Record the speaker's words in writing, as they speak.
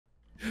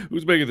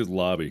Who's making this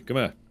lobby? Come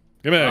on.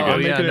 Come on, Oh, guys.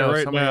 I'm making no, it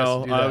right somebody has to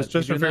now. do I that. was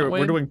just You trying doing to that, figure. We're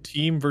Wade? doing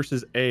team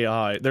versus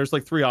AI. There's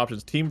like 3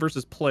 options: team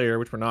versus player,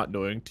 which we're not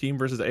doing; team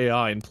versus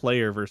AI, and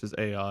player versus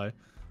AI.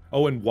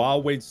 Oh, and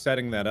while Wade's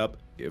setting that up,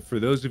 for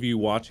those of you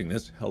watching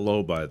this,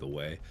 hello, by the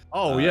way.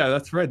 Oh yeah,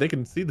 that's right. They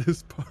can see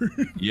this part.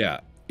 Yeah,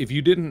 if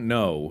you didn't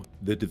know,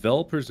 the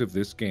developers of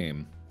this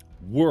game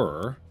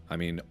are,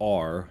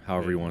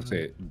 however you want to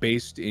say it,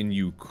 based in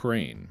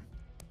Ukraine.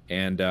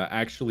 And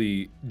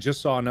actually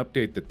just saw an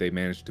update that they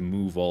managed to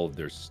move all of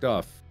their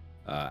stuff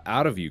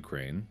out of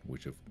Ukraine,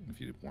 which if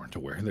you weren't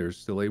aware, there's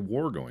still a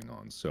war going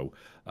on. So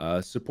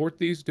support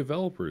these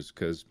developers,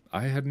 because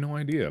I had no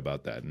idea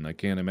about that. And I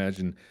can't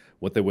imagine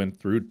what they went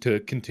through to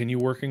continue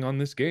working on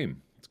this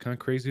game. It's kind of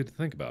crazy to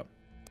think about.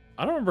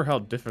 I don't remember how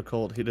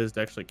difficult it is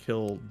to actually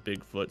kill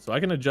Bigfoot, so I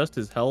can adjust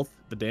his health,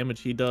 the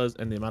damage he does,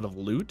 and the amount of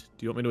loot.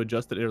 Do you want me to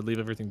adjust it or leave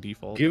everything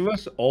default? Give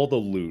us all the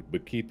loot,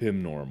 but keep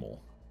him normal.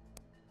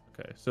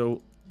 Okay,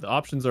 so the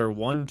options are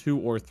 1, 2,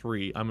 or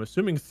 3. I'm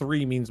assuming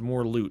 3 means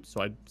more loot,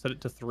 so I set it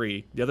to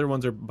 3. The other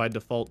ones are by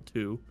default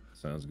 2.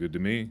 Sounds good to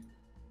me.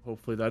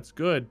 Hopefully that's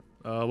good.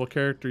 What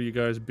character you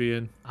guys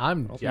being?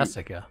 I'm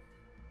Jessica.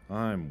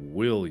 I'm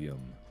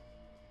William.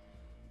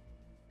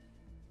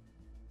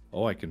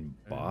 Oh, I can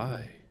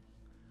buy.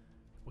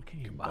 What can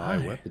you Buy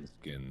buy? weapon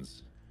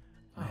skins.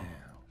 Oh,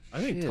 I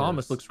think shiz.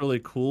 Thomas looks really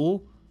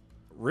cool.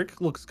 Rick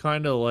looks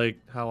kind of like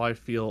how I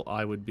feel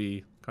I would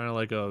be. Kind of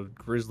like a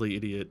grizzly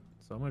idiot.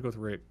 So I'm going to go with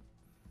Rick.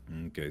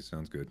 Okay,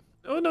 sounds good.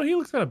 Oh, no, he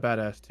looks kind of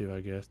badass too,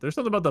 I guess. There's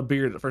something about the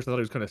beard. At first I thought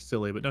he was kind of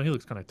silly, but no, he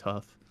looks kind of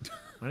tough.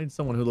 I need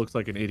someone who looks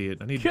like an idiot.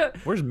 I need...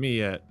 Where's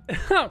me at?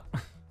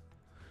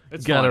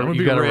 It's you fine, I'm gonna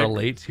be gotta Rick.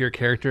 relate to your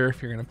character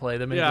if you're gonna play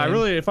them. Yeah, I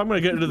really, if I'm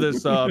gonna get into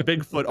this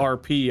Bigfoot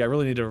RP, I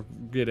really need to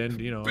get in,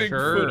 you know.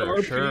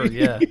 Sure,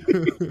 yeah.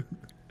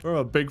 We're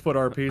a Bigfoot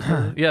RP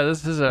server. Yeah,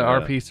 this is a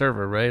RP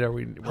server, right? Are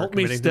we? we're Help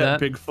me committing to step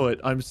that? Bigfoot.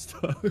 I'm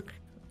stuck.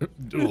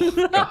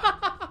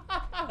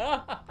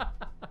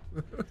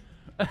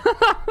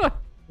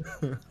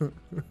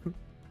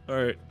 All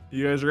right,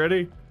 you guys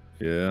ready?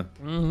 Yeah.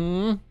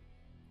 Mm-hmm.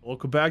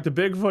 Welcome back to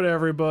Bigfoot,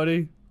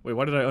 everybody. Wait,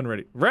 why did I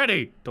unready?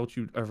 Ready! Don't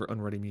you ever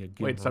unready me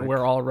again. Wait, so Rick.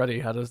 we're all ready.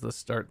 How does this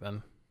start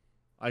then?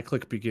 I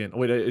click begin. Oh,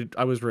 wait,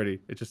 I was ready.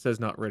 It just says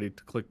not ready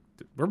to click.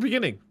 We're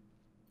beginning.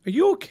 Are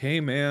you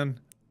okay, man?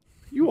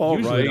 You all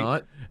Usually right?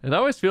 not. It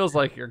always feels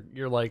like you're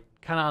like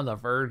kind of on the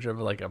verge of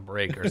like a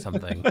break or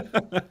something.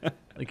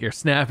 Like you're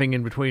snapping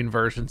in between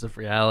versions of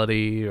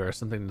reality or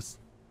something.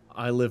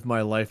 I live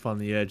my life on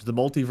the edge. The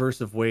multiverse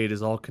of Wade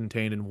is all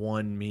contained in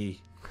one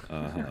me.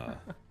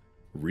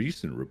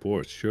 Recent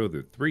reports show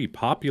that 3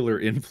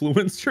 popular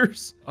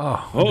influencers.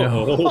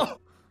 No.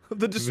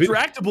 The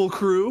distractible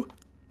crew.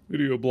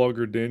 Video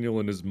blogger Daniel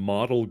and his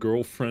model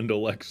girlfriend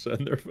Alexa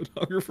and their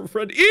photographer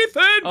friend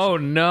Ethan. Oh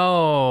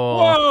no.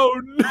 Whoa,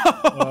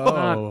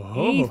 no. Not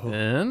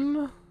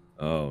Ethan.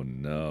 Oh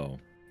no.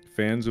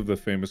 Fans of the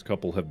famous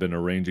couple have been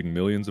arranging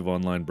millions of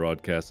online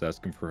broadcasts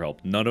asking for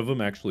help. None of them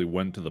actually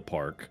went to the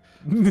park.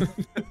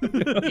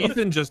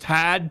 Ethan just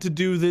had to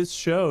do this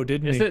show,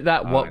 didn't he? Isn't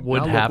that what would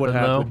now look happen what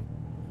though? happened.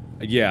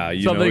 Yeah,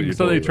 you know what, Something you're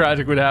totally right.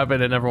 tragic would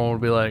happen and everyone would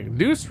be like,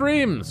 "Do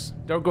streams."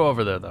 Don't go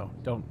over there though.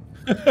 Don't.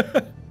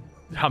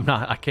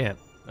 I can't.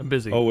 I'm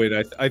busy. Oh wait,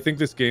 I think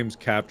this game's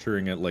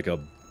capturing at like a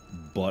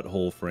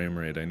butthole frame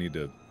rate. I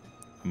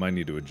might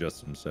need to adjust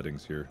some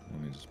settings here.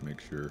 Let me just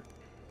make sure.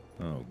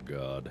 Oh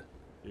god.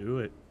 Do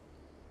it.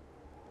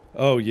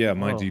 Oh yeah,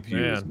 my Oh,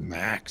 GPU is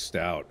man. maxed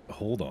out.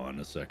 Hold on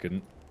a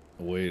second.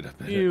 Wait a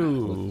minute.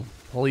 You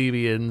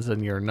plebeians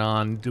and your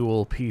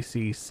non-dual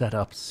PC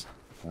setups.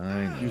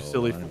 I know. You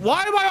silly.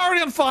 Why am I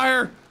already on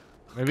fire?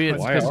 Maybe it's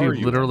Why because are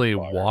you you literally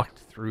on fire? walked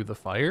through the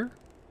fire.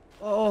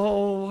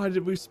 Oh, why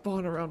did we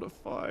spawn around a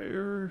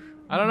fire?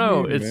 I don't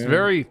know. Yeah, It's man.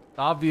 very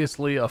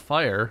obviously a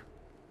fire.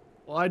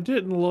 Well, I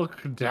didn't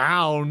look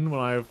down when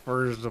I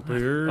first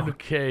appeared.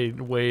 Okay,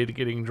 Wade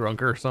getting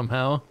drunker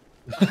somehow.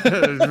 I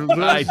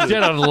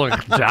didn't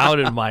look down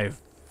at my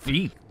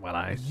feet when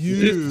I.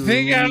 You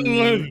Think I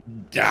look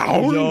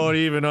down? don't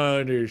even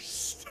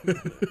understand.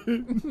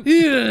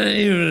 You don't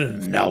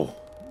even know.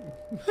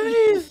 Who do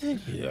you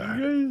think you You are?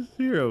 guys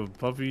hear a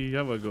puppy?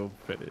 I'm gonna go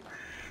pet it.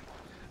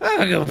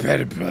 I'll go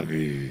pet a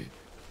puppy.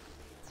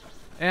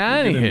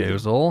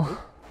 Anywho,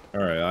 All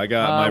right, I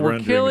got my we're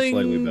rendering killing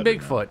slightly better now.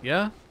 Bigfoot,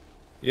 yeah?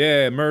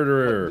 Yeah,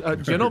 murderer.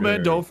 Gentlemen,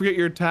 Murderer. don't forget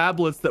your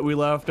tablets that we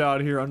left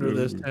out here under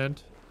this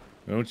tent.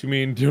 Don't you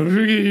mean don't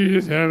forget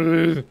your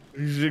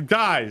tablets?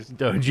 Guys,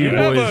 Don't you you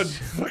have a boys?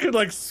 fucking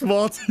like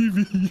small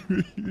TV.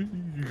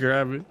 You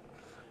grab it.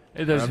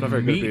 It does I'm not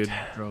very good at meat. being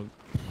drunk.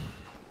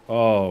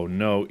 Oh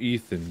no,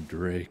 Ethan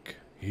Drake.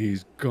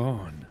 He's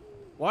gone.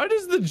 Why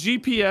does the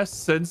GPS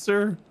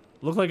sensor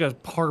look like a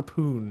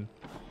harpoon?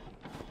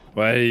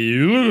 Why,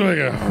 you look like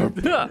a harp.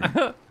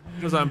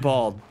 Because I'm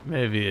bald.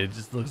 Maybe it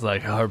just looks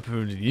like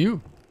harpoon to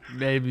you.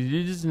 Maybe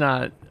you're just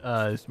not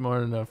a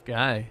smart enough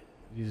guy.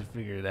 You just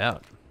figure it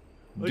out.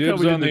 Look how Dibs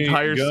we did on an the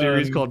entire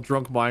series gun. called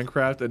Drunk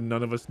Minecraft, and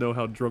none of us know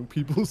how drunk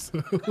people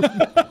sound.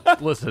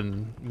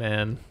 Listen,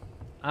 man,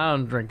 I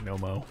don't drink no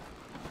mo.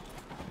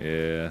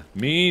 Yeah,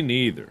 me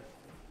neither.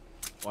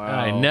 Wow.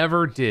 I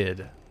never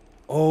did.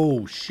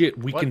 Oh shit,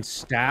 we What? can I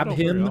stab don't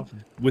very him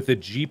often. with a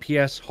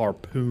GPS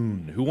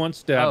harpoon. Who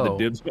wants to have the Oh,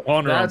 dibs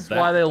honor That's on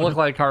that? why they look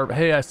like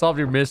Hey, I solved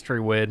your mystery,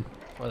 Wade.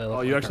 That's why they look Oh,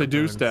 like you actually do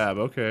harpoons. stab.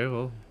 Okay,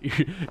 well.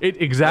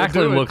 It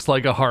exactly I do it. looks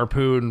like a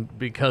harpoon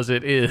because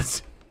it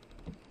is.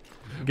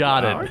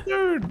 Got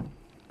it.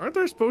 Aren't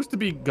there supposed to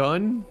be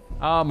gun?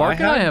 Mark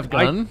and I have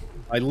gun.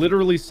 I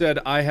literally said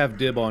I have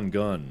dib on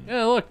gun.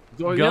 Yeah, look.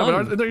 Oh, gun. yeah, but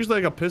aren't there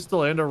usually like a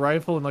pistol and a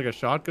rifle and like a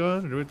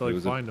shotgun? Or do we have to There like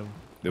was a- find them?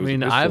 I There was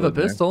mean, I have a in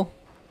there. pistol.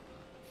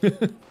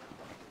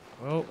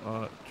 Well,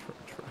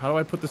 how do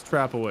I put this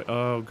trap away?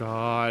 Oh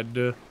God.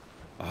 Man,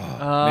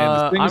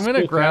 this thing I'm is gonna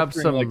still grab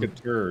capturing some like a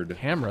turd.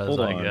 cameras,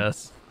 Hold I on.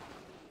 guess.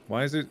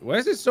 Why is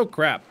it so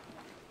crap?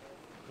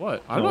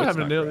 What? I'm No, not it's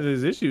having not any of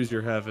these issues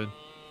you're having.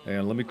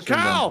 And let me turn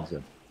cow! down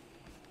some-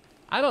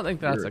 I don't think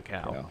that's You're a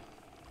cow.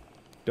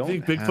 Don't I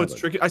think have Bigfoot's a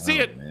tricky. I see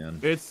cow, it. Man.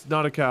 It's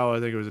not a cow. I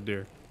think it was a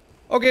deer.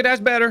 Okay,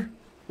 that's better.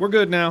 We're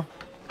good now.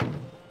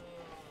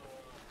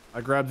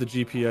 I grabbed the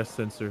GPS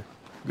sensor.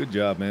 Good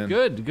job, man.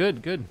 Good,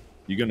 good, good.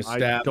 You gonna I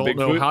stab don't Bigfoot?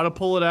 know how to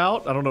pull it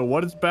out. I don't know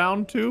what it's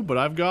bound to, but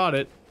I've got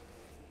it.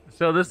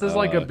 So this is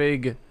like a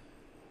big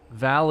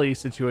valley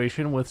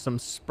situation with some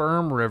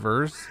sperm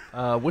rivers.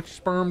 Which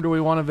sperm do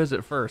we want to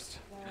visit first?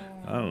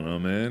 I don't know,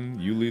 man.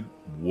 You lead.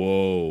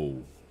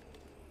 Whoa.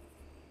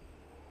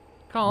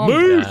 Calm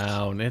Moose!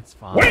 down. It's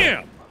fine.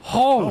 Wham!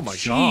 Oh my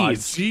God,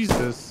 jeez.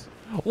 Jesus.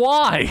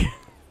 Why?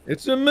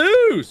 It's a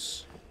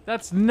moose.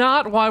 That's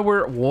not why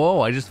we're...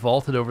 Whoa, I just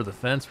vaulted over the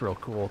fence real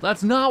cool.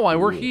 That's not why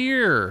we're Ooh.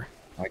 here.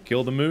 I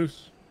killed a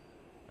moose.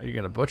 Are you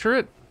going to butcher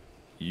it?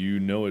 You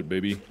know it,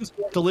 baby.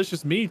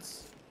 Delicious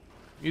meats.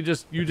 You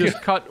just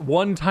cut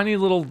one tiny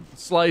little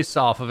slice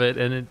off of it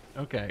and it...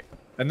 Okay.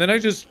 And then I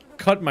just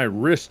cut my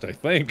wrist, I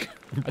think.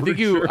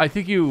 I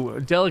think you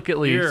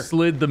delicately Here.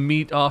 slid the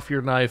meat off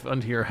your knife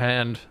onto your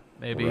hand,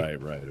 maybe.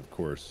 Right, of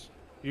course.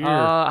 Here.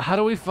 How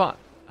do we find...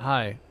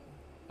 Hi.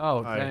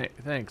 Oh, Hi.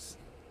 Thanks.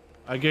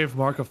 I gave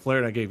Mark a flare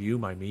and I gave you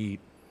my meat.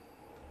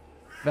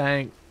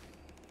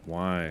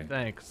 Why?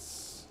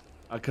 Thanks.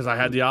 Because I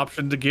had the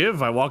option to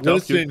give. I walked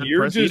up to you Listen, and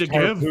you're press E just to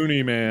give.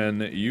 harpoony,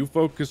 man. You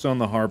focus on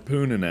the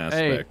harpooning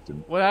Hey, aspect.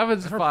 and- what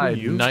happens if I harpoon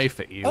you? knife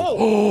at you?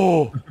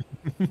 Oh!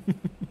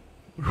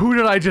 Who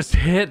did I just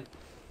hit?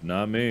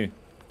 Not me.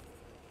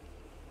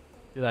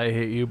 Did I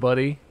hit you,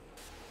 buddy?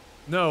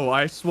 No,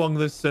 I swung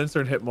this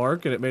sensor and hit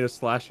Mark and it made a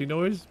slashy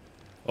noise.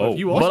 Oh, if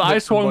you also But I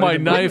hit swung somebody,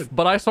 my then knife. women.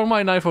 But I swung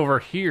my knife over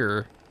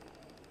here.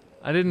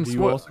 I didn't Do you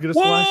swing. also get a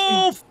slashy?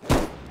 Wolf!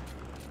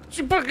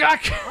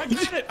 I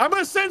get it! I'm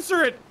gonna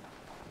censor it!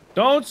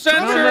 Don't censor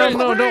No, it!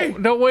 no, no!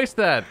 Don't waste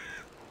that.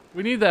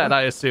 We need that,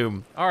 I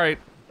assume. All right.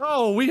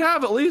 Oh, we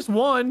have at least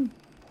one.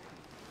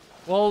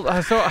 Well,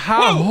 so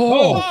how?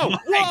 Whoa! Oh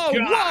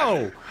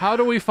Whoa! How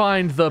do we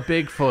find the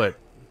Bigfoot?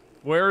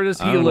 Where does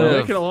he I don't know. We're live?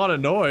 making a lot of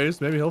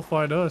noise. Maybe he'll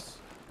find us.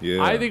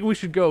 Yeah. I think we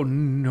should go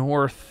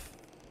north.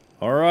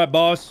 All right,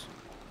 boss.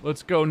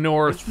 Let's go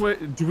north. Which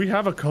way? Do we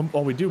have a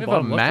Oh, we do. We have a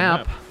bottom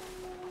left map.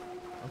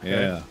 Okay.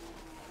 Yeah.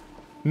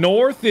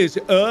 North is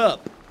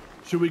up.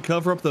 Should we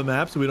cover up the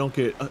map so we don't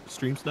get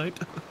stream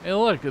sniped? Hey,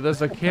 look,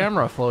 there's a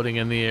camera floating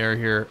in the air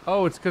here.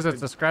 Oh, it's because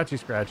it's a scratchy.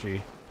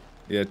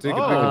 Yeah, take a pic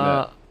Oh.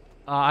 of that.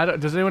 I don't,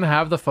 does anyone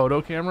have the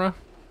photo camera?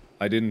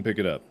 I didn't pick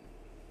it up.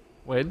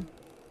 Wade?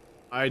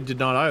 I did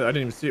not either. I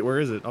didn't even see it. Where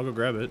is it? I'll go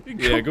grab it.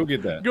 Yeah, go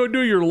get that. Go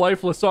do your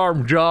lifeless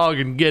arm jog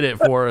and get it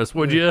for us,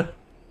 would you?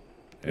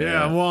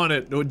 Yeah, I want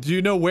it. Do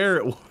you know where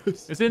it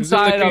was? It's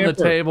inside on the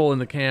camper. table in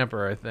the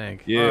camper, I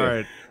think. Yeah. All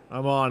right,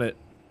 I'm on it.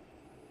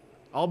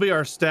 I'll be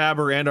our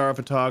stabber and our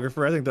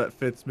photographer. I think that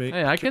fits me.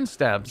 Hey, I can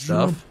stab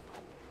stuff.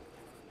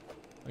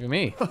 Look at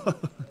me.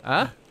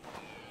 Huh?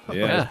 Yeah,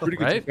 Yeah, it's pretty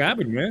good right?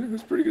 stabbing, man. It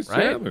was pretty good Right?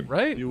 stabbing.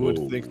 Right? You would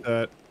Whoa. think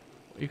that.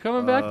 You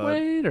coming back,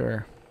 Wade,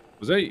 or?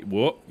 Was that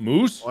what?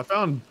 Moose? Oh, I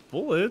found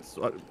bullets.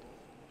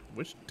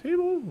 Which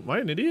table? Am I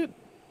an idiot?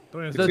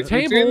 Don't answer The that. It's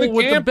in table the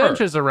with the camper.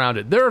 benches around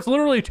it. There's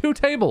literally 2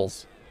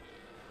 tables.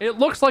 It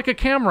looks like a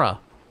camera.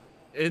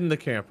 In the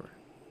camper.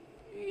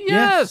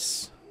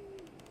 Yes.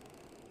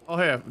 Oh,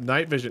 hey,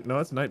 night vision. No,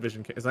 that's night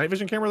vision. Is night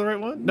vision camera the right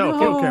one? No, No.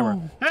 kill camera.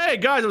 Hey,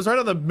 guys, it was right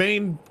on the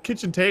main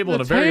kitchen table The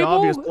in a very table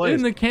obvious place.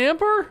 in the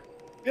camper?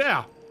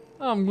 Yeah.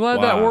 I'm glad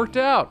that Wow. worked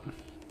out.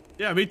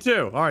 Yeah, me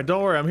too. All right,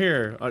 don't worry. I'm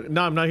here.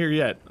 No, I'm not here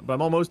yet, but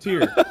I'm almost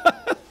here.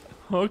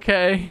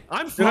 Okay.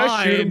 I'm Should I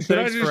fine. shoot him? Should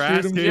I Thanks just for shoot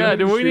him? asking. Yeah,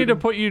 do we shoot need to him.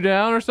 put you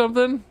down or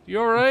something? You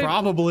all right?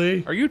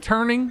 Probably. Are you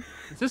turning?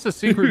 Is this a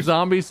secret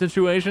zombie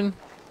situation?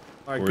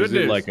 All right, Or good is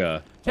news. it like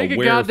a Take a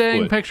were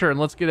goddamn foot? picture and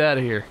let's get out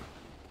of here.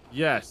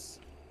 Yes.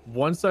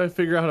 Once I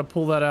figure out how to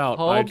pull that out, I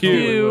Hold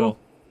totally Q. will.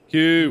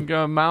 Q.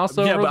 Go mouse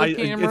Yeah, over but the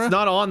camera. it's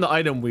not on the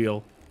item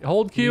wheel.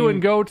 Hold Q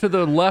and go to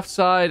the left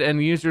side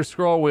and use your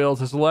scroll wheel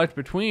to select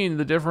between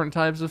the different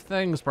types of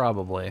things,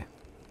 probably.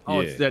 Oh,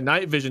 Yeah. it's the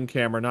night vision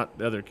camera, not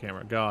the other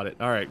camera. Got it.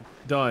 All right,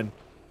 done.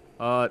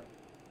 I'm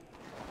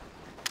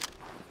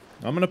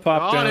gonna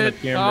pop Got down it.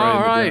 the camera. All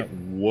in the right.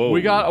 ground. Whoa.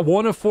 We got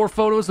 1 of 4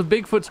 photos of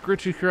Bigfoot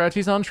scratchy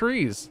scratchies on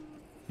trees.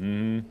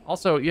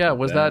 Also, yeah,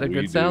 was that a we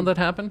good sound do. that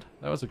happened?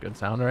 That was a good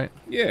sound, right?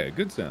 Yeah,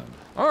 good sound.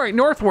 All right,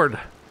 northward.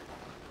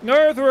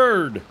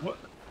 Northward.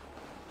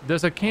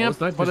 There's a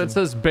camp, night but it vision.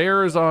 says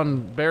bears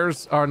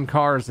on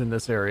cars in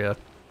this area.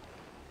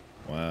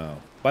 Wow.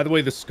 By the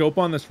way, the scope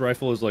on this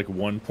rifle is like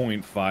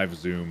 1.5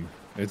 zoom.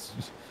 This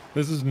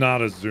is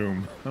not a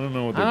zoom. I don't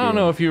know what they're I don't doing.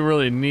 know if you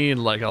really need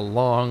like a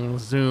long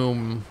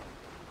zoom.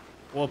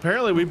 Well,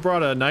 apparently we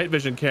brought a night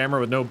vision camera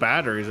with no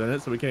batteries in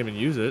it, so we can't even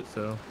use it.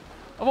 So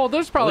Well,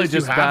 there's probably least you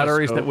just have a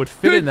batteries that scope. would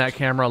fit in that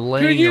camera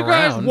laying Can you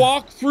guys around.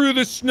 walk through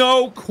the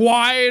snow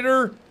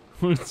quieter?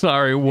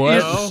 Sorry, what?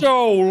 It's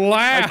so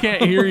loud. I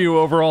can't hear you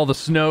over all the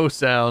snow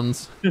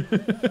sounds.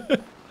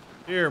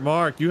 here,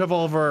 Mark, you have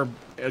all of our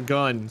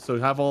gun, so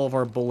have all of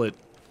our bullet.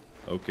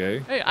 Okay.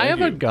 Hey, I thank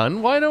have a you.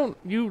 gun. Why don't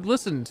you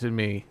listen to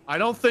me? I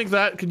don't think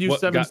that can use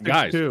What,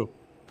 7.62.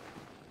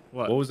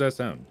 What? What was that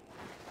sound?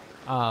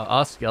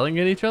 Us yelling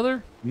at each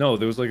other? No,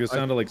 there was like it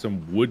sounded like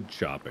some wood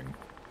chopping.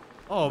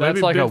 Oh, That's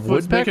maybe like a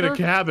Bigfoot's making a woodpecker?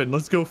 cabin.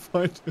 Let's go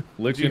find it.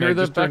 Did you hear I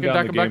the just turned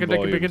down the game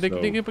volume,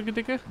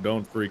 buckety so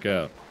don't freak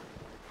out.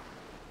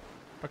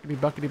 buckety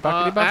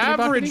buckety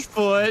Average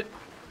foot.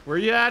 Where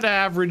you at,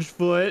 average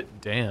foot?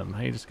 Damn,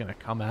 how you just gonna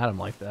come at him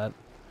like that?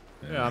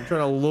 Yeah, I'm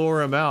trying to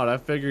lure him out. I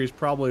figure he's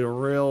probably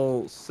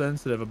real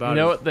sensitive about You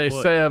know his what they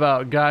foot. say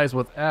about guys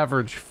with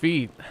average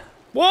feet?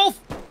 Wolf!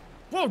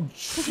 Whoa,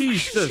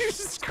 Jesus.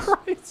 Jesus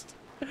Christ!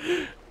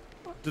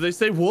 Do they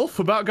say wolf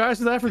about guys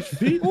with average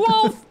feet?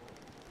 Wolf!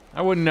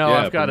 I wouldn't know.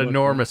 Yeah, I've got but look,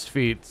 enormous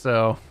feet,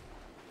 so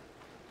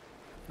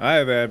I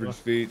have average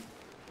feet.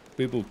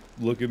 People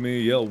look at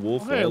me, yell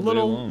wolf Hey, all day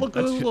little long. look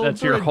at that's, a little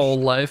that's your bridge. whole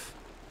life.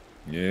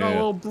 Got a Yeah.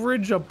 little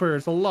bridge up there.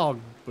 It's a log,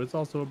 but it's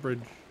also a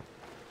bridge.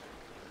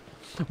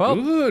 Well,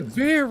 Good,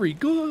 very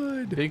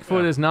good.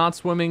 Bigfoot is not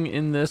swimming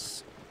in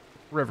this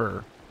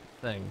river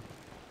thing.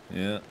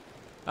 Yeah.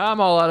 I'm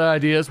all out of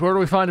ideas. Where do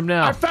we find him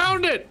now? I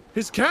found it.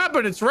 His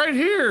cabin. It's right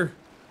here.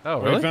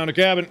 Oh, I really? found a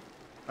cabin.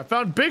 I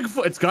found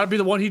Bigfoot. It's got to be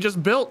the one he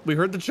just built. We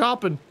heard the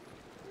chopping.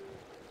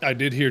 I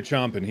did hear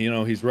chomping. You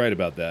know, he's right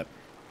about that.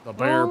 The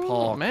bear Oh,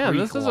 paw. man,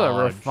 Creek this is a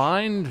Lodge.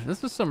 refined.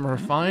 This is some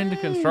refined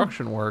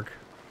construction work.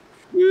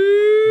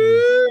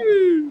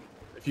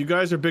 If you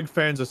guys are big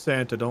fans of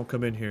Santa, don't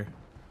come in here.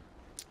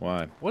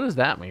 Why? What does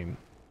that mean?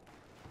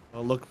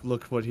 Oh, look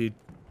what he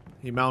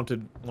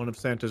mounted one of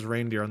Santa's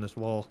reindeer on this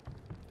wall.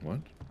 What?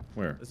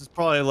 Where? This is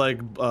probably like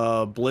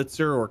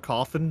Blitzer or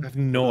Coffin. I have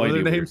no What are idea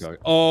their what you're names? talking.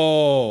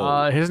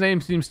 Oh, His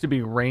name seems to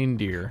be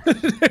Reindeer.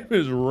 it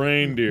is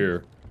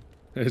reindeer.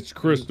 It's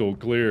crystal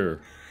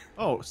clear.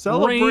 Oh,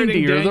 celebrating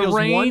Reindeer, the Daniel's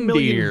 1 million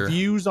reindeer.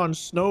 views on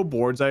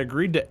snowboards. I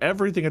agreed to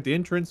everything at the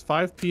entrance.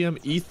 5 p.m.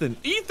 Ethan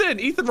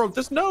wrote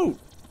this note.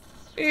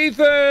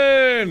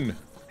 Ethan!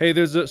 Hey,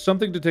 there's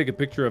something to take a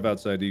picture of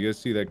outside. Do you guys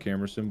see that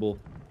camera symbol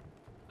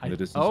in the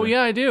distance? Oh there?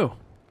 yeah, I do.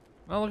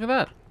 Oh, look at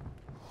that.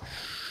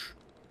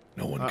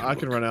 No one can I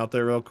can look. run out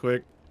there real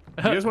quick.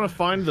 You guys want to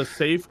find the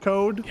safe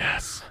code?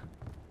 Yes.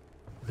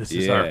 This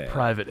is our Yeah.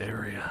 private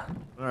area.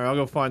 All right, I'll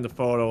go find the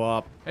photo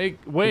op. Hey,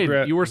 Wade,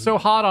 Congrats. you were so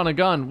hot on a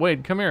gun.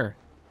 Wade, come here.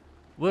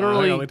 Hang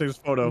Literally. on, let me take this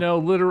photo. No,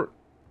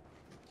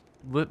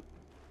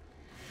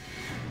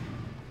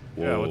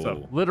 Yeah, what's up?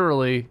 Whoa.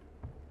 literally,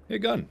 Hey,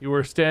 gun. you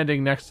were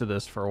standing next to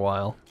this for a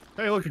while.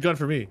 Hey, look, a gun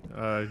for me.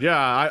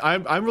 Yeah,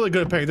 I'm really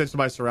good at paying attention to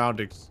my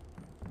surroundings.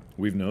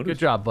 We've noticed. Good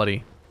job,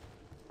 buddy.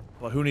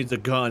 Well, who needs a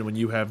gun when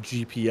you have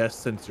GPS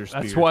sensor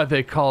speed? That's why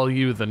they call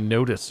you the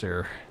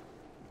noticer.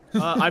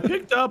 I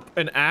picked up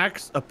an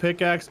axe, a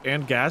pickaxe,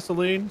 and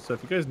gasoline. So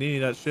if you guys need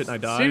any of that shit and I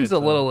die, Seems it's, a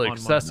little on my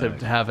excessive neck.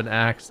 to have an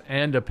axe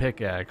and a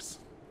pickaxe.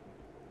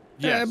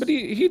 Yeah, Yes. but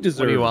he deserves.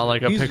 What do you want,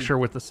 like a He's- picture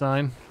with the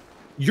sign?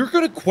 You're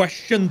gonna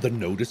question the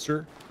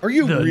noticer? Are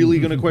you really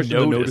gonna question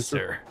the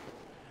noticer?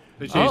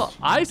 Oh,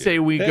 I say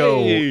we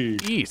go Hey.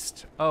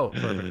 east. Oh,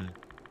 perfect.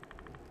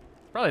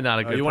 Probably not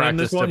a good you want in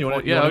practice this one? to You want-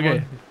 point. you Yeah, want in okay.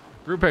 one?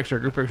 Group picture,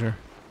 group picture.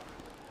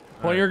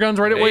 Point right. your guns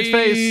right at Wade's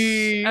face.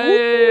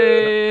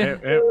 Hey.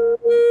 Hey!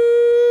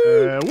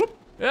 Whoop.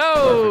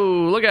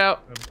 Oh, look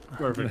out.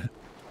 Perfect.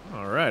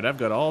 All right, I've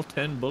got all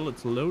 10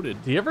 bullets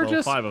loaded. Do you ever Well,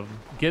 just 5 of them.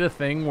 get a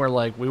thing where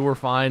like we were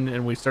fine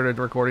and we started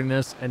recording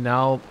this and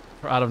now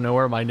out of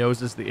nowhere my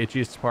nose is the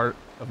itchiest part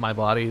of my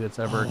body that's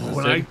ever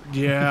existed?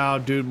 Yeah,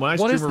 dude, when I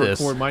What is stream or this?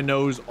 record, my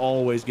nose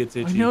always gets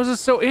itchy. My nose is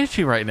so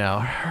itchy right now.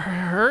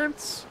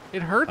 Hurts?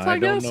 It hurts, I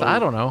guess? I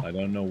don't know. I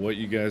don't know what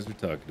you guys are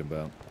talking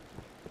about.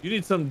 You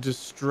need some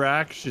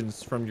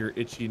distractions from your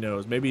itchy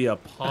nose. Maybe a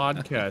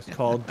podcast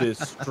called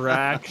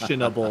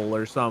Distractionable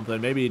or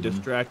something. Maybe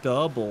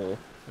Distractable.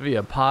 Maybe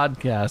a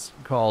podcast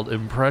called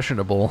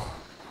Impressionable.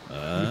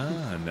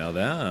 Now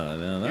that.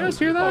 You guys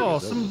hear that? Oh,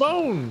 some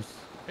bones.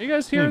 Are you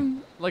guys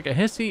hearing like a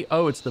hissy?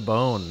 Oh, it's the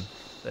bone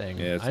thing.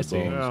 Yeah, it's I the see.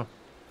 bones.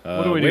 Yeah.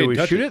 What do we do? Wait, We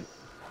touch shoot it?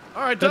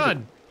 All right, Touch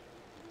done.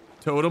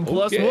 Totem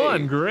plus Okay.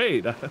 1.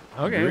 Great. Okay,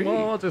 Great.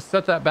 well, we'll just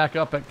set that back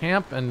up at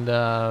camp and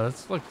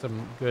let's look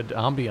some good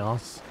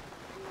ambiance.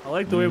 I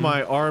like the way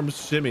my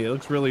arms shimmy. It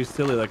looks really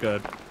silly, like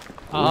a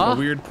Uh-huh.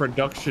 weird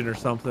production or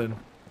something.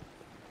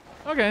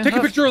 Okay. Take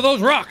a picture of those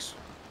rocks.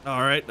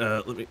 All right,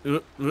 let me.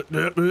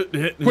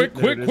 Quick,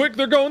 quick!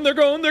 They're going!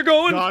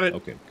 Got it.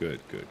 Okay, good.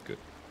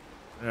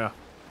 Yeah.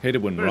 Hate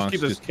it when Better rocks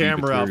keep this just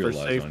camera out for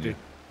dematerialize on you. safety.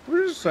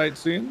 We're just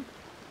sightseeing.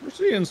 We're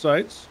seeing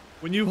sights.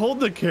 When you hold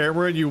the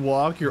camera and you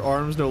walk, your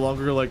arms no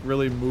longer like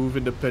really move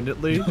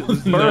independently. No,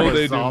 like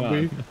they a do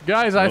zombie. not.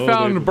 Guys, I Oh,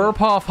 found they do.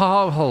 Burphoff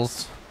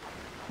Hovels.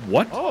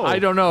 What? Oh, I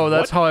don't know.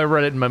 That's what? how I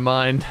read it in my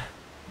mind.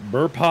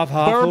 Burphoff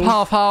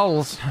Burphoff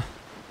Hovels.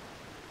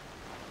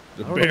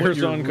 The I don't know what bears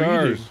you're on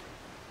cars.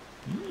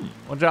 reading.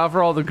 Watch out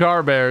for all the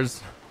car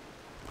bears.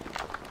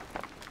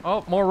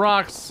 Oh, more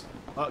rocks.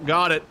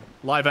 Got it.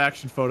 Live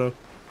action photo.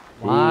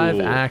 Live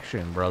Ooh.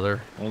 action,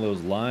 brother. One of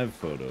those live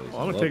photos. I'm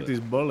gonna Love take it. these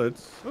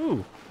bullets.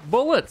 Ooh,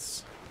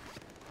 bullets.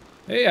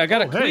 Hey, I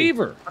got a Oh, hey.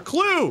 cleaver. A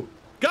clue,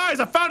 guys!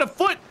 I found a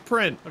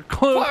footprint. A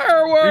clue.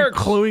 Fireworks! Are you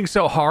cluing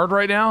so hard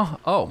right now?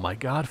 Oh my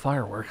God,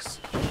 fireworks.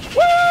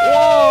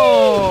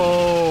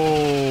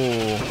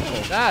 Whoa!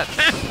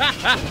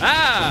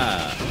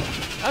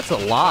 That's a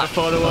lot.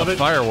 photo of it.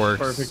 Fireworks.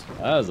 Perfect.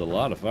 That was a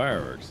lot of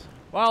fireworks.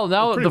 Wow,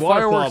 now Pretty the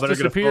waterfall, fireworks better get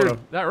a disappeared. photo.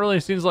 That really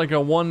seems like a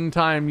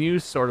one-time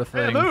use sort of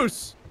Hey, thing.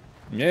 moose.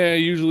 Yeah,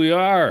 usually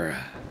are.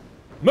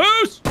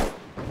 Moose!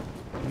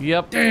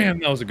 Yep. Damn,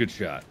 that was a good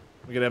shot.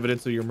 We get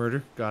evidence of your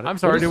murder. Got it. I'm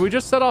sorry, What is- did we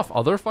just set off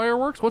other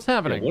fireworks? What's Yeah,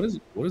 happening? what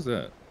is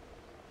that?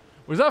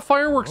 Was that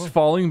fireworks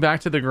falling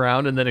back to the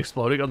ground and then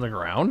exploding on the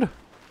ground?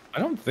 I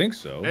don't think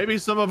so. Maybe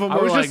some of them I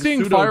were was like just seeing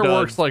pseudo-duds.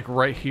 fireworks like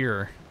right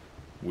here.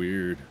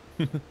 Weird.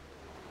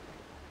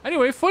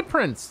 Anyway,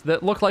 footprints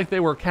that look like they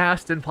were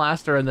cast in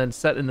plaster and then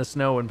set in the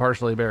snow and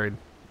partially buried.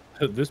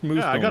 This moose.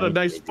 Yeah, I don't got a look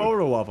nice so good.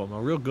 photo of them.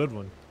 A real good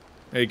one.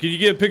 Hey, can you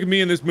get a pic of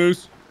me and this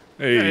moose?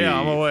 Hey, Yeah,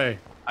 I'm away.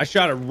 I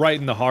shot it right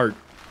in the heart,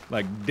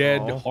 like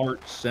dead Aw.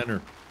 heart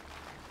center.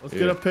 Let's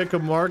Yeah. get a pic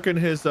of Mark and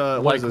his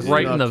Like what is this?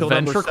 right in the kill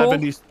number ventricle?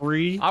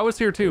 73. I was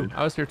here too.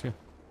 I was here too.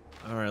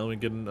 All right, let me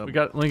get.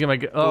 Let me get my.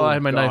 Oh, I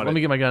had my got knife. it. Let me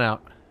get my gun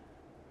out.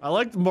 I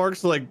like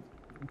Mark's like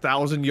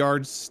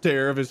 1,000-yard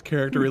stare of his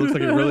character. He looks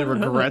like he really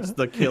regrets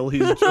the kill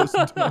he's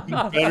chosen to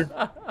make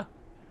better.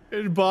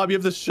 And Bob, you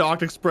have this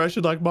shocked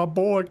expression like, my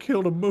boy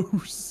killed a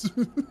moose.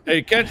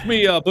 Hey, catch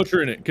me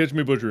butchering it. Catch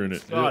me butchering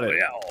it. Got it.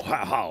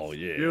 Yeah,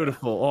 yeah.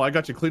 Beautiful. Oh, I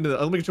got you cleaning it.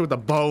 Let me get you with the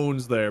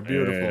bones there.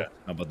 Beautiful. Yeah.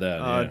 How about that?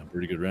 Uh, Yeah,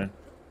 pretty good, right?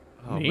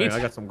 Oh, Neat. man, I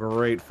got some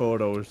great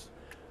photos.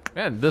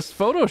 Man, this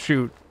photo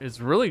shoot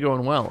is really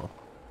going well.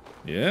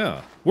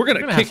 Yeah. We're gonna,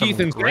 We're gonna have kick some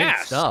Ethan's great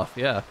ass. stuff.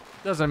 Yeah.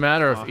 Doesn't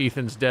matter if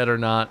Ethan's dead or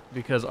not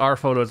because our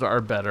photos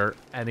are better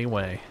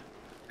anyway.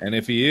 And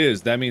if he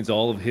is, that means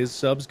all of his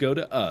subs go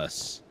to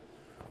us.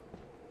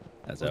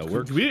 That's how it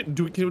works.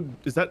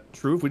 Is that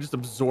true? If we just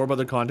absorb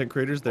other content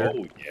creators, their Oh,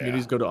 yeah.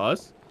 communities go to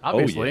us?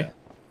 Obviously. Oh,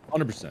 yeah.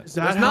 100%. Is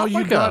that There's how not you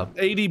like got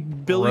a 80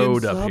 billion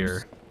Road subs? up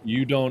here.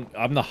 You don't.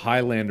 I'm the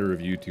Highlander of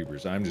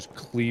YouTubers. I'm just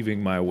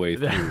cleaving my way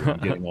through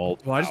and getting all.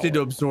 Well, I just need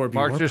to absorb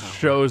Mark your just power.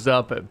 shows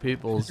up at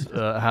people's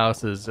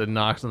houses and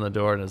knocks on the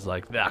door and is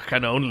like, "There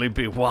can only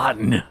be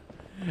one,"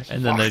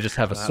 and then they just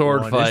have a That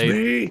sword one is fight,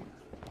 me.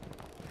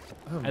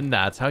 and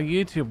that's how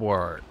YouTube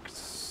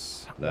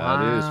works.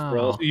 That is for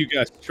all of you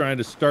guys trying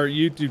to start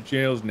YouTube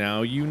channels.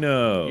 Now you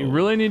know. You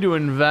really need to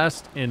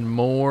invest in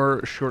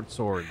more short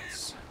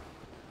swords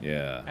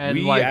Yeah. and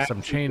We like some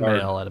actually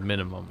chainmail are- at a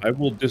minimum. I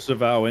will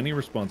disavow any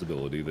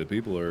responsibility that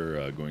people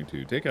are going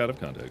to take out of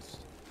context.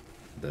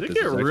 That Did it this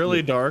get is actually-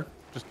 really dark?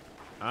 Just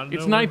I don't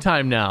It's know.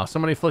 nighttime now.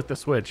 Somebody flick the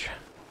switch.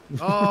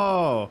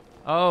 Oh.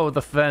 Oh,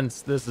 the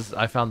fence.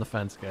 I found the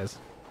fence, guys.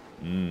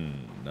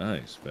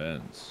 Nice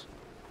fence.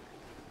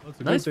 That's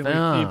a Nice good thing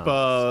we keep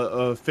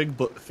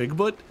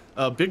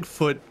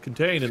Bigfoot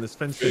contained in this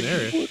fenced-in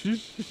area.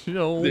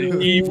 The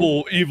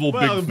evil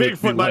Well, Bigfoot.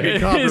 Bigfoot might be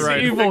His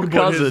copyrighted. evil Figfoot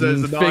cousin,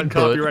 is a Figfoot.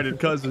 non-copyrighted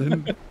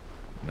cousin.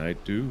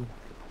 Night 2.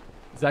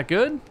 Is that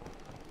good?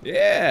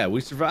 Yeah, we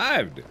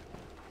survived.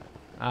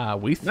 We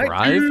Night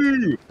thrived.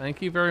 2.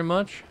 Thank you very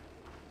much.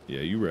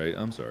 Yeah, you're right.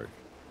 I'm sorry.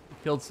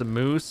 Killed some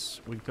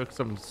moose. We took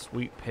some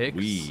sweet pics.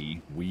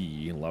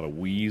 A lot of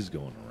wheeze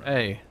going around.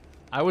 Hey,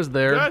 I was You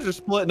there. guys are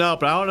splitting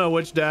up. I don't know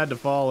which dad to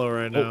follow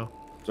right now.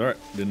 Sorry,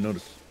 didn't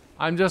notice.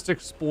 I'm just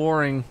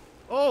exploring.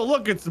 Oh,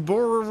 look, it's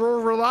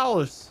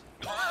Bororolalis.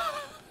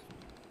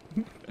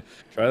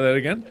 Try that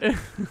again.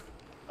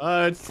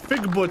 It's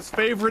Figfoot's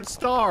favorite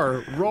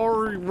star,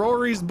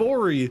 Rory's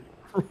Bory.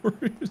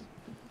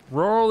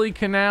 Rory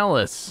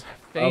Canalis,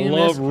 I famous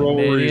love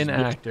Rory's Canadian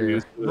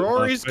actor.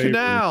 Rory's favorite.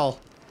 Canal,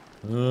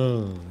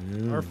 Oh,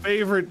 yeah. our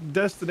favorite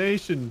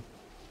destination.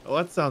 Oh,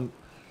 that sounds.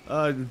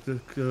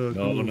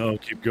 No,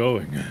 keep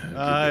going.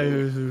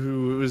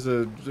 It was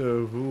a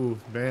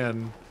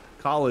man,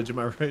 college. Am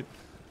I right?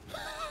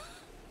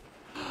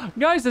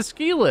 Guys, a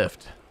ski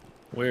lift.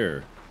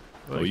 Where?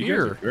 Oh, you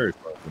here. guys are very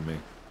far from me.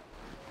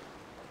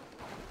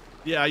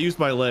 Yeah, I used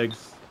my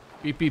legs.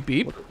 Beep beep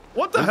beep.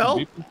 What the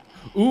hell?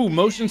 Ooh,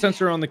 motion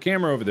sensor on the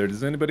camera over there.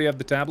 Does anybody have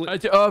the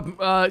tablet?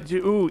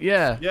 Ooh,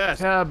 yeah. Yes.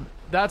 Tab.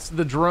 That's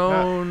the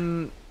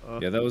drone.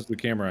 Yeah, that was the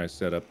camera I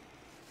set up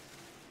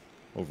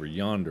over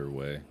yonder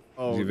way.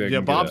 Oh, See if I yeah. can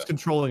get Bob's a-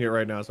 controlling it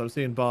right now, so I'm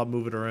seeing Bob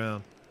move it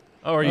around.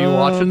 Oh, are you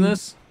watching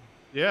this?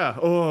 Yeah.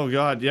 Oh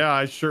God. Yeah,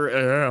 I sure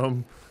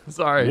am.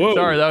 Sorry, Whoa.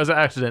 sorry, that was an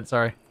accident.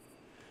 Sorry.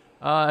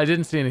 I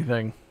didn't see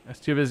anything. I was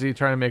too busy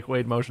trying to make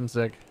Wade motion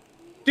sick.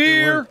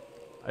 Deer!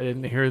 I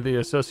didn't hear the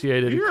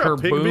associated You're a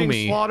pig being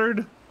kerboomy.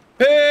 slaughtered.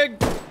 Pig!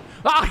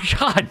 Oh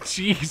God,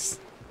 jeez.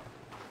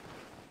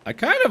 I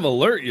kind of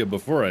alert you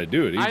before I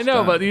do it. I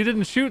know, but you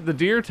didn't shoot the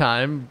deer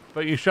time,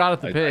 but you shot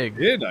at the pig. I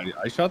did.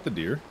 I shot the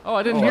deer. Oh,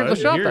 I didn't Oh, hear I the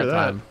didn't shot hear that that.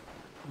 time.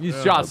 You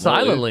Yeah, shot well,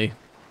 silently.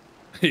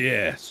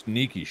 Yeah,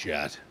 sneaky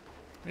shot.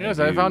 Yes,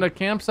 Thank I found you. a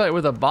campsite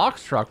with a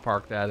box truck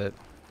parked at it.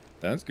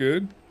 That's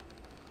good.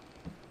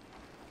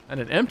 And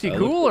an empty That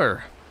looks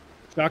cooler.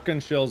 Shotgun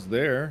shells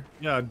there.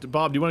 Yeah,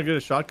 Bob, do you want to get a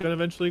shotgun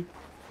eventually?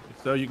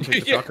 So you can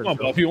take the Yeah, shotgun. come on,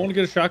 shell. Bob. You want to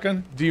get a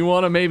shotgun? Do you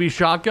want to maybe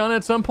shotgun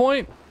at some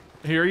point?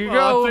 Here you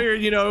Well, go. I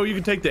figured, you know, you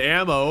can take the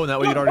ammo, and that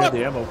way you'd already have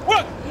the ammo.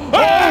 What?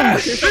 Ah,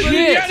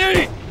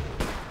 shit!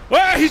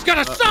 Ah, he's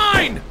got a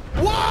sign!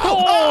 Whoa!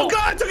 Oh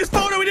God! I took his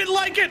photo. We didn't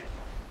like it.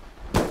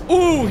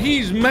 Ooh,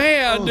 he's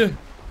mad.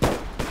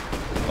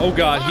 Oh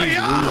God, Oh, he's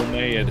yeah. real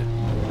mad.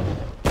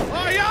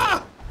 Oh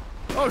yeah!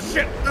 Oh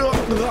shit!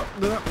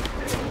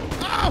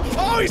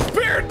 Oh, he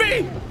speared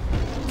me!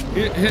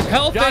 His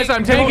health. Guys, ain't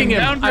I'm taking going him.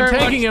 down I'm very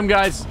taking much. him,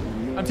 guys.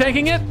 I'm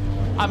taking it.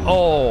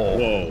 Oh.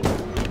 Whoa.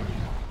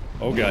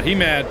 Oh God, he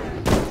mad.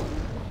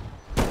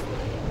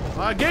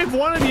 I gave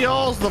one of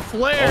y'all's the Oh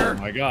flare.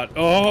 my God.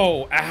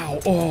 Oh, ow.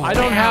 Oh, I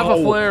don't have a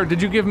ow. flare.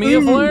 Did you give me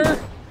a flare?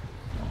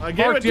 I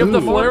gave Mark, it do you have to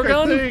the flare Mark,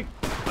 gun? I think.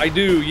 I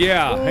do.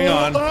 Yeah. Hang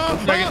on. Oh,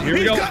 One second. Here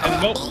we go. he's got-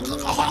 And nope.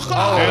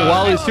 Oh,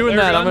 while he's doing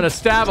Flare that, I'm gun. gonna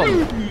stab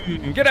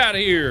him. Get out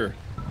of here.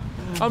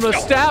 I'm gonna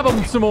stab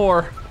him some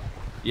more.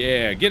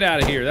 Yeah, get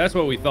out of here. That's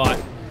what we thought.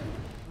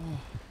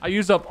 I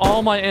used up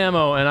all my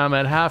ammo and I'm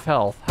at half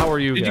health. How are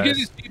you Did guys? you get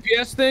his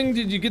GPS thing?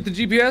 Did you get the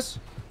GPS?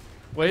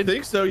 I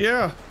think so,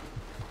 yeah.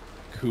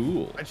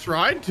 Cool. I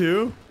tried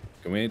to.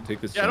 Can we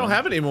take this? Yeah, I don't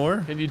have it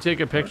anymore. Can you take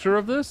a picture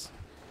of this?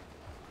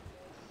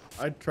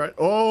 I tried.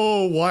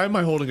 Oh, why am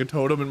I holding a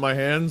totem in my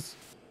hands?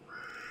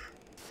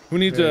 Who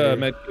needs a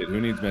med kit? Who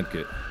needs med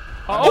kit?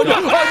 Oh,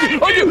 no.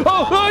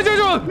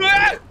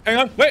 Hang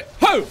on. Wait.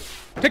 Ho!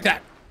 Take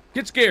that.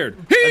 Get scared.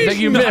 I think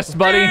you He's not missed,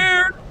 buddy.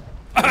 scared.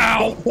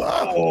 Ow!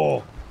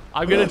 Oh.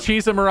 I'm gonna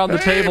cheese him around the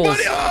Hey, tables.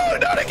 buddy, oh,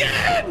 not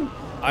again!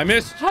 I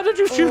missed. How did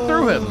you shoot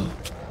through him?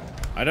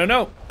 I don't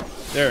know.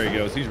 There he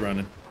goes. He's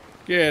running.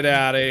 Get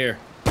out of here.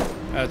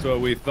 That's what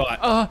we thought.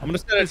 I'm gonna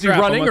set a Is he trap.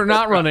 running I'm gonna or set a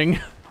not trap. running?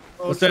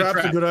 Oh, Let's set a trap's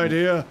a trap. good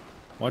idea.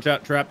 Watch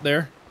out, trap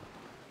there.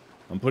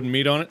 I'm putting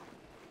meat on it.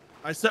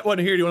 I set one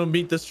here. Do you want to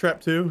meet this trap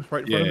too? It's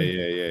right in Yeah, front of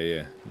me.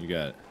 yeah. You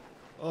got it.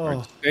 Oh,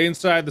 Right, stay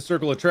inside the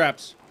circle of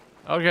traps.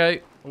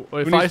 Okay. If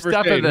needs I first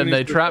step aid? in, Who then needs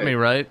they first trap aid? me,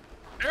 right?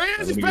 there he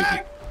is. He's Let me get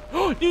back.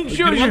 You Get shoot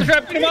him on the your...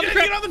 trap. Get him on the Get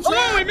trap. on the trap.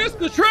 Oh, we missed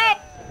the trap.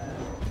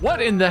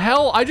 What in the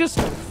hell? I just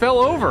fell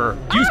over.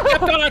 You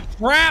stepped on a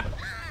trap.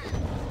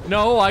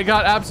 No, I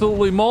got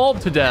absolutely mauled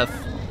to death.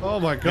 Oh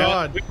my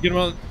God. Get him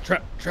on the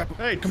trap.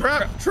 Hey,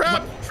 trap,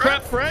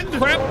 friend. Trap.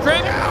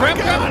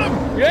 got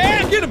him.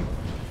 Yeah, get him.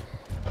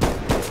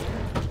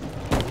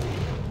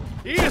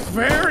 He is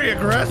very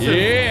aggressive.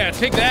 Yeah,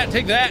 take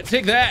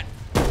that.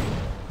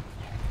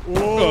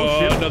 Oh,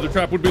 shit. Another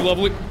trap would be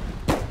lovely.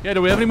 Yeah,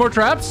 do we have any more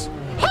traps?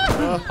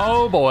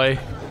 Oh boy.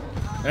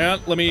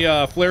 And let me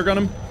flare gun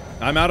him.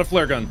 I'm out of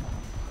flare gun.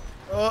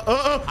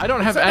 I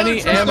don't have Set another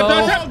any trap. ammo.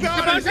 Oh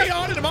God, is he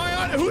on it? Am I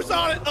on it? Who's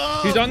on it?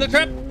 He's on the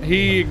trap.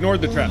 He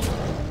ignored the trap.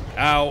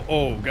 Ow.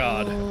 Oh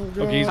God.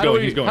 Okay, he's How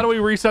do going. we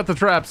reset the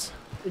traps?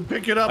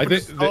 Pick it up. I and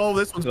think. just- oh,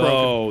 this one's broken.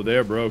 Oh,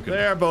 they're broken.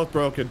 They're both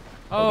broken.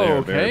 Oh,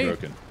 They're very okay.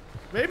 broken.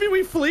 Maybe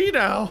we flee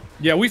now.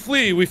 Yeah, we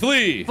flee.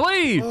 Flee to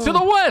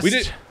the west. We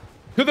did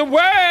to the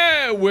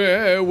west.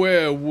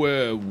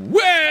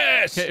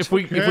 Okay, if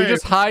we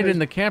just hide in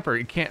the camper,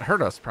 it can't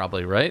hurt us,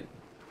 probably, right?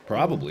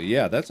 Probably.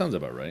 Yeah, that sounds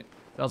about right.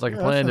 Sounds like a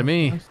Yeah, plan that to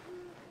me. sounds nice.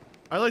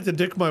 I like to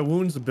dick my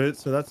wounds a bit,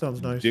 so that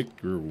sounds nice. Dick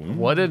your wound.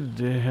 What did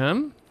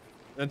him?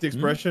 That's the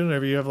expression.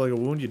 Whenever you have like a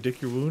wound, you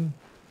dick your wound.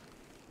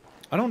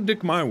 I don't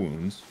dick my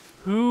wounds.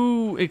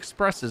 Who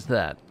expresses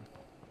that?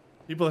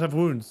 People that have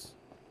wounds.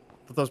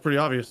 Thought that was pretty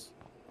obvious.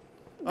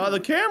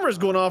 The camera's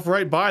going off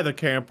right by the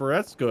camper.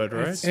 That's good,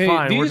 right? It's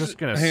fine. We're just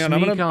gonna hang on.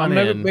 sneak I'm on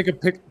gonna in. make a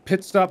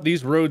pit stop.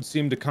 These roads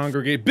seem to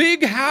congregate.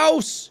 Big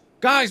house,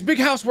 guys. Big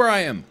house where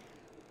I am.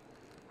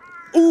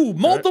 Ooh,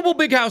 multiple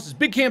big houses.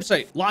 Big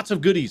campsite. Lots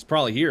of goodies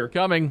probably here.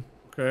 Coming.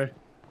 Okay.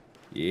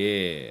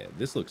 Yeah,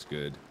 this looks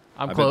good.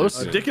 I'm I bet close.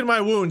 this is good. Dicking my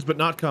wounds, but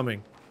not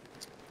coming.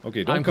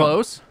 Okay, don't I'm come.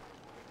 close.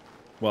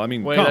 Well, I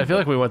mean, Wait, come. I feel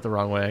like we went the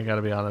wrong way. I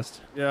gotta be honest.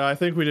 Yeah, I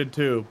think we did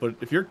too. But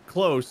if you're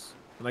close,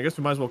 then I guess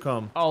we might as well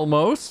come.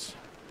 Almost.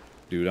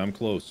 Dude, I'm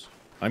close.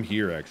 I'm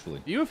here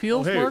actually. Do you have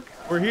heels, Hey, Mark?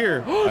 we're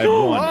here. I have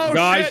one. Oh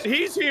Guys, shit,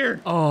 he's here.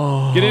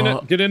 Oh.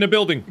 get in a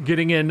building.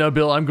 Getting in,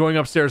 Bill. I'm going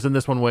upstairs in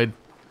this one, Wade.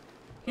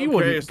 He Okay,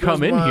 wouldn't so come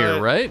there's in my- here,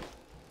 right?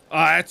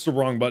 Ah, that's the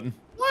wrong button.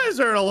 Why is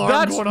there an alarm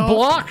That's going off?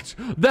 blocked.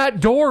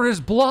 That door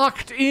is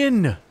blocked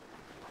in.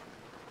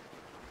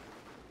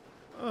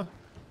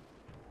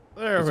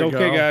 There It's we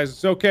okay, go. guys.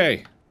 It's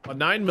okay. A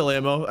 9mm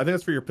ammo. I think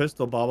that's for your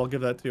pistol, Bob. I'll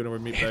give that to you when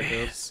we meet back up.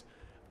 Yes.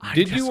 I'm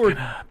Did just you or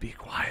gonna be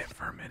quiet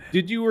for a minute.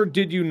 did you or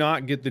did you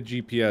not get the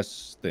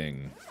GPS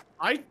thing?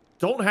 I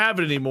don't have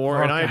it anymore,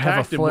 Mark, and I I have a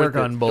attacked him flare with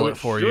gun it, bullet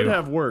so for it should you.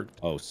 have worked.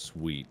 Oh,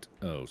 sweet.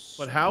 Oh,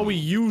 But how we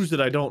sweet. used it,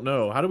 I don't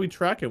know. How do we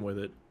track him with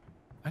it?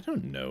 I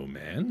don't know,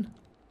 man.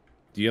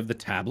 Do you have the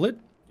tablet?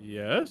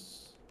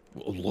 Yes.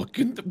 Well, look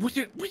in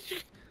the.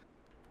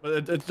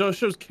 But it just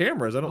shows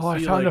cameras. I don't Oh, I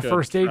see found like a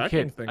first aid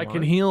tracking kit. thing I on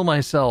can it. heal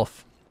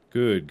myself.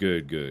 Good,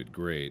 good, good.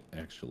 Great.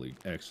 Actually,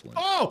 excellent.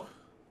 Oh!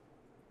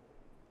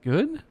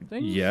 Good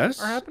things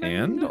Yes, are happening?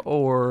 and?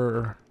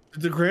 Or...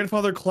 Did the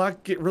grandfather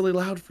clock get really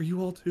loud for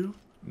you all too?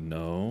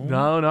 No.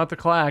 No, not the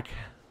clack.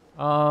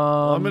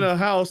 I'm in a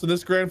house and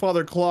this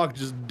grandfather clock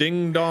just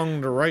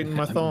ding-donged right in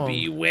my thumb.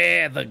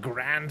 Beware the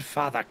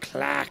grandfather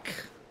clack.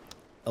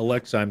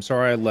 Alexa, I'm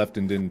sorry I left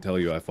and didn't tell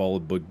you. I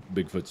followed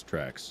Bigfoot's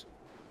tracks.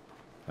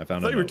 I I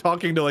found thought a you were note.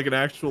 talking to like an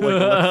actual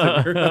like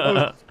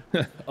Alexa.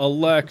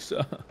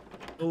 Alexa.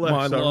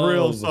 Alexa, My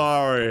real love.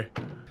 sorry.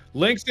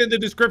 Links in the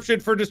description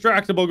for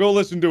Distractable. Go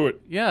listen to it.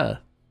 Yeah.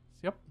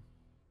 Yep.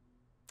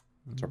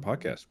 It's our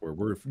podcast where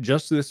we're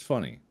just this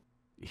funny.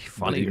 in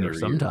Funnier your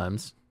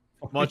sometimes.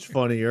 Much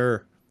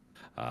funnier.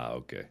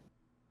 Okay.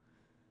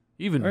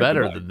 Even All right,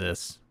 better goodbye. than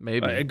this,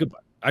 maybe. Goodbye.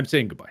 I'm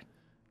saying goodbye.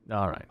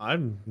 All right.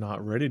 I'm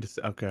not ready to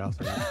say. Okay, I'll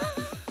say that.